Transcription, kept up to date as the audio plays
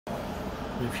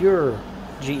If your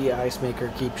GE ice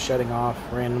maker keeps shutting off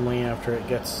randomly after it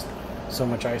gets so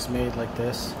much ice made like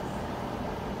this,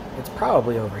 it's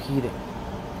probably overheating.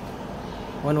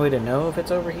 One way to know if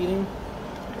it's overheating,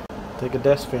 take a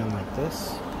desk fan like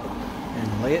this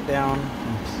and lay it down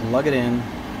and plug it in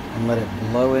and let it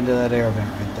blow into that air vent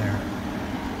right there.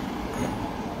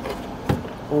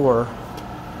 Or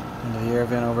into the air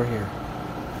vent over here.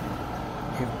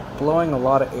 If blowing a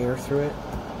lot of air through it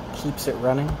keeps it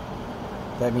running,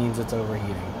 that means it's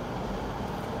overheating.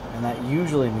 And that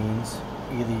usually means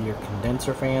either your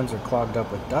condenser fans are clogged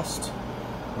up with dust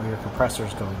or your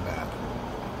compressor's going bad.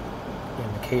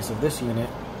 In the case of this unit,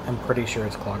 I'm pretty sure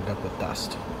it's clogged up with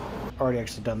dust. Already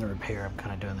actually done the repair. I'm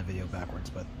kind of doing the video backwards,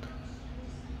 but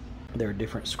there are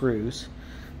different screws.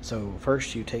 So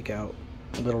first you take out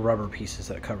little rubber pieces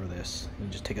that cover this. You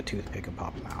just take a toothpick and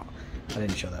pop them out. I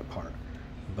didn't show that part.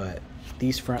 But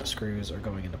these front screws are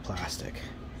going into plastic,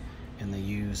 and they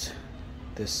use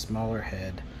this smaller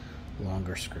head,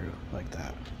 longer screw like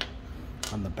that.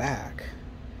 On the back,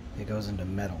 it goes into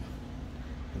metal,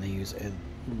 and they use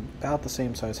about the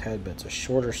same size head, but it's a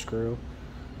shorter screw,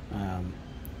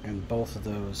 and both of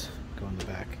those go in the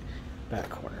back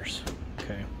corners.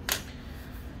 Okay.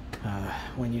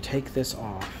 When you take this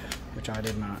off, which I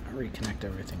did not reconnect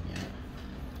everything yet.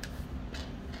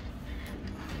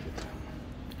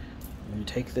 When you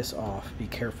take this off, be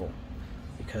careful,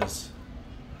 because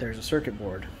there's a circuit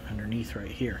board underneath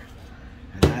right here,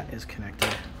 and that is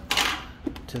connected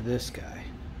to this guy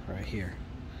right here.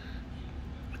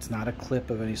 It's not a clip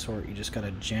of any sort. You just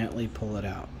gotta gently pull it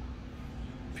out.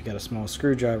 If you got a small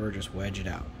screwdriver, just wedge it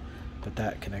out. But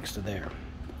that connects to there.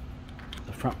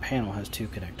 The front panel has two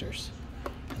connectors,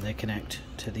 and they connect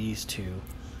to these two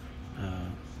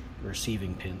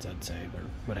receiving pins, I'd say, or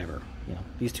whatever, you know,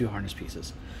 these two harness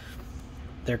pieces.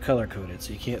 They're color coded,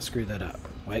 so you can't screw that up.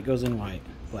 White goes in white,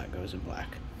 black goes in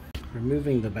black.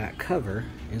 Removing the back cover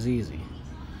is easy.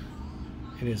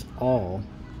 It is all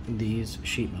these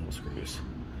sheet metal screws,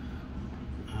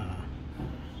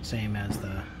 same as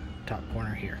the top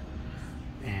corner here,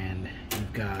 and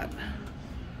you've got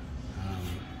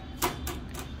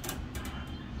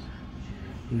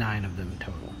 9 of them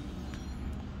total.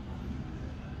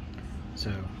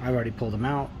 So I've already pulled them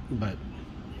out, but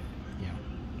you know,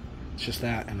 it's just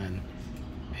that, and then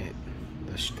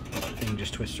this thing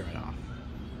just twists right off.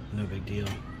 No big deal.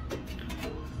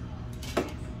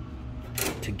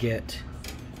 To get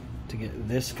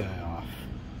this guy off,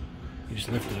 you just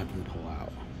lift it up and pull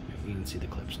out. You can see the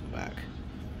clips in the back.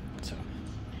 So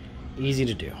easy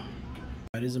to do.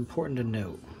 It is important to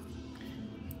note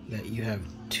that you have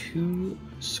 2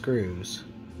 screws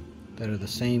that are the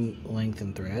same length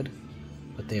and thread,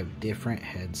 but they have different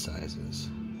head sizes.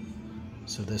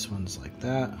 So this one's like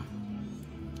that,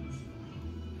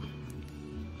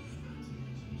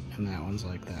 and that one's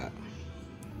like that.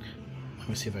 Let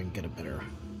me see if I can get a better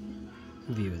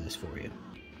view of this for you.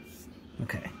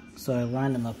 Okay, so I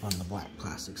lined them up on the black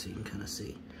plastic so you can kind of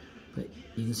see. But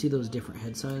you can see those different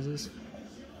head sizes.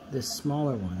 This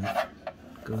smaller one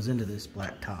goes into this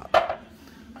black top.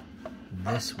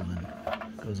 This one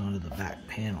goes onto the back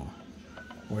panel,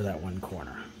 or that one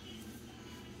corner.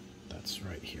 That's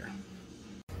right here.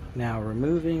 Now,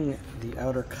 removing the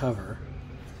outer cover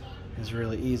is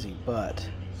really easy, but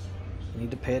you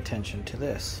need to pay attention to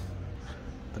this.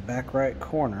 The back right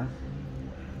corner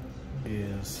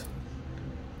is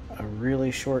a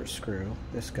really short screw,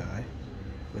 this guy,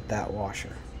 with that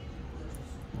washer.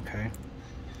 Okay?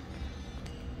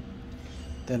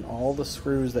 Then all the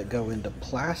screws that go into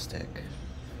plastic,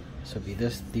 so be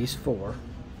these 4,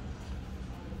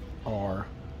 are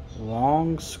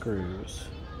long screws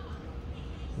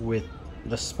with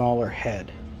the smaller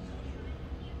head.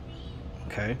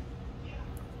 Okay?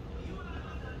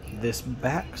 This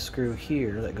back screw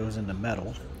here that goes into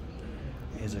metal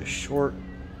is a short,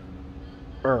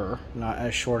 not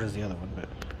as short as the other one, but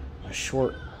a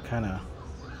short kind of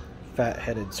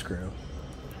fat-headed screw.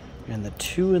 And the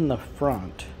 2 in the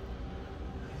front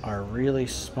are really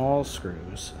small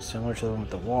screws, similar to the one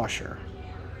with the washer,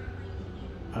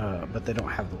 but they don't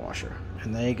have the washer,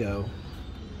 and they go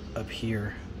up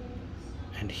here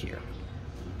and here.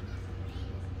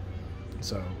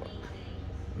 So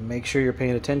make sure you're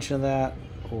paying attention to that,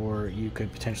 or you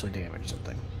could potentially damage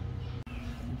something.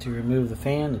 To remove the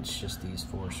fan, it's just these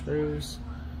 4 screws.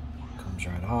 Comes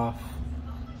right off,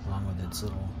 along with its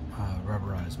little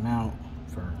rubberized mount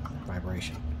for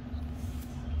vibration.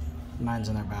 Mine's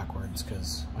in there backwards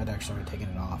because I'd actually already taken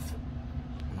it off,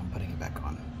 and I'm putting it back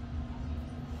on.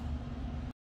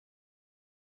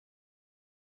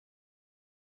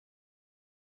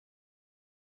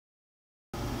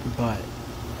 But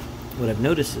what I've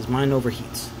noticed is mine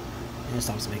overheats and it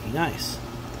stops making ice.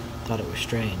 Thought it was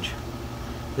strange.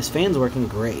 This fan's working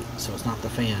great, so it's not the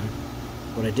fan.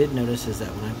 What I did notice is that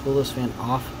when I pull this fan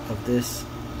off of this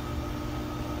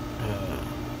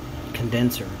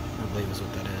condenser, I believe is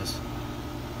what that is,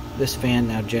 this fan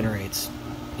now generates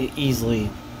easily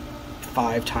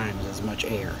 5 times as much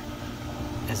air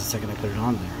as the second I put it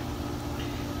on there.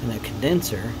 And that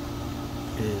condenser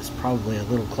is probably a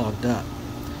little clogged up,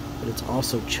 but it's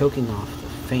also choking off the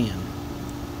fan.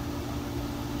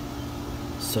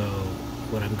 So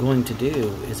what I'm going to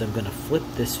do is I'm going to flip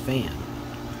this fan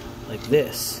like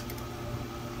this,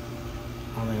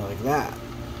 I'm going to go like that,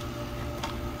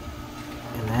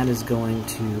 and that is going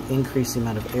to increase the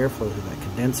amount of airflow through that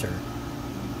condenser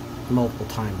multiple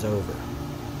times over.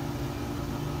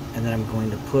 And then I'm going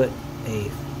to put a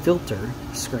filter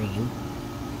screen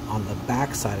on the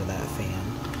back side of that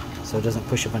fan so it doesn't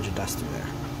push a bunch of dust through there.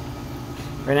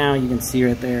 Right now you can see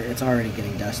right there, it's already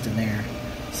getting dust in there.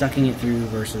 Sucking it through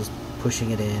versus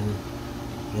pushing it in,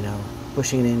 you know,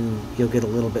 pushing it in, you'll get a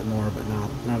little bit more, but not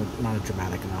a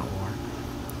dramatic amount more.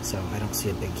 So I don't see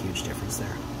a big, huge difference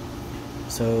there.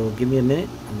 So give me a minute,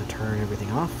 I'm going to turn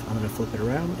everything off, I'm going to flip it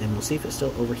around, and we'll see if it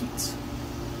still overheats.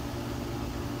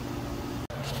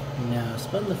 Now,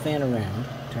 spun the fan around,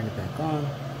 turn it back on.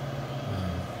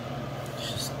 It's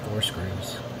just 4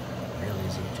 screws, real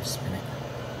easy, just spin it.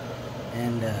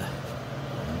 And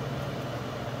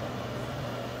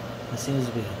it seems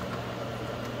to be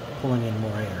pulling in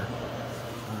more air.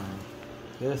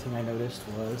 The other thing I noticed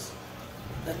was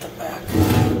that the back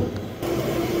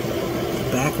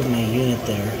of my unit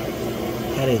there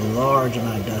had a large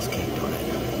amount of dust caked on it.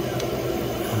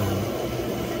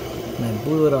 And I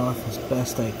blew it off as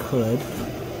best I could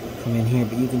from in here,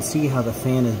 but you can see how the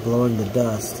fan is blowing the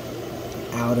dust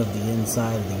out of the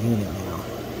inside of the unit now.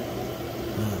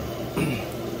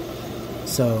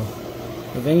 So,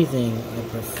 if anything, I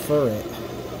prefer it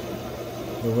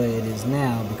the way it is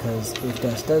now, because if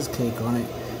dust does cake on it,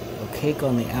 it'll cake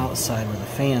on the outside where the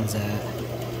fan's at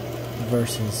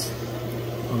versus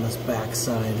on this back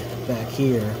side back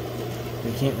here.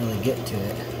 We can't really get to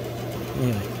it.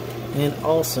 Anyway, and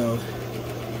also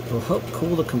it'll help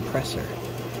cool the compressor.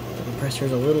 The compressor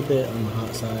is a little bit on the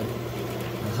hot side.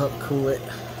 It'll help cool it.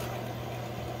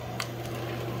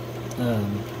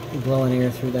 Blowing air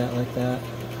through that like that.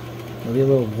 It'll be a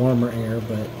little warmer air,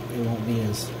 but it won't be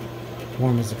as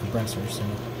warm as the compressor, so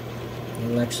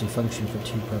it'll actually function for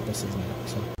 2 purposes now.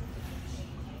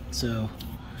 So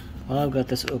while I've got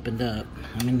this opened up,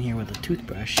 I'm in here with a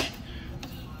toothbrush,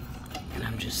 and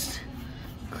I'm just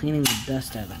cleaning the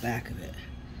dust out of the back of it.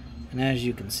 And as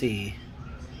you can see,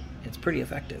 it's pretty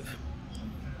effective.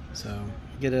 So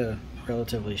get a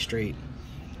relatively straight,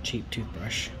 cheap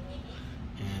toothbrush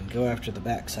and go after the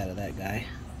back side of that guy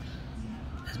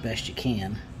as best you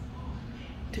can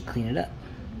to clean it up.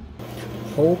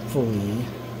 Hopefully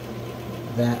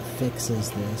that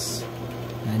fixes this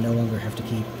and I no longer have to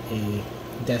keep a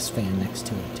desk fan next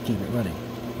to it to keep it running.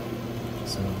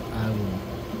 So I will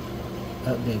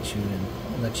update you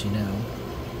and let you know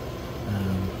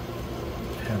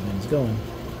how things going.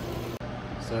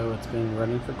 So it's been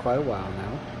running for quite a while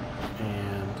now,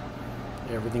 and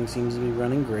everything seems to be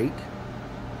running great.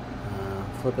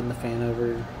 Flipping the fan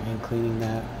over and cleaning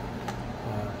that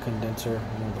condenser,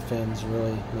 the fins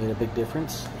really made a big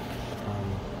difference.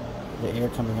 The air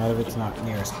coming out of it's not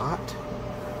near as hot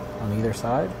on either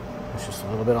side. It's just a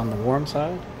little bit on the warm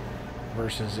side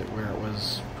versus where it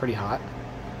was pretty hot.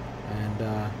 And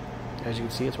as you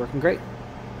can see, it's working great.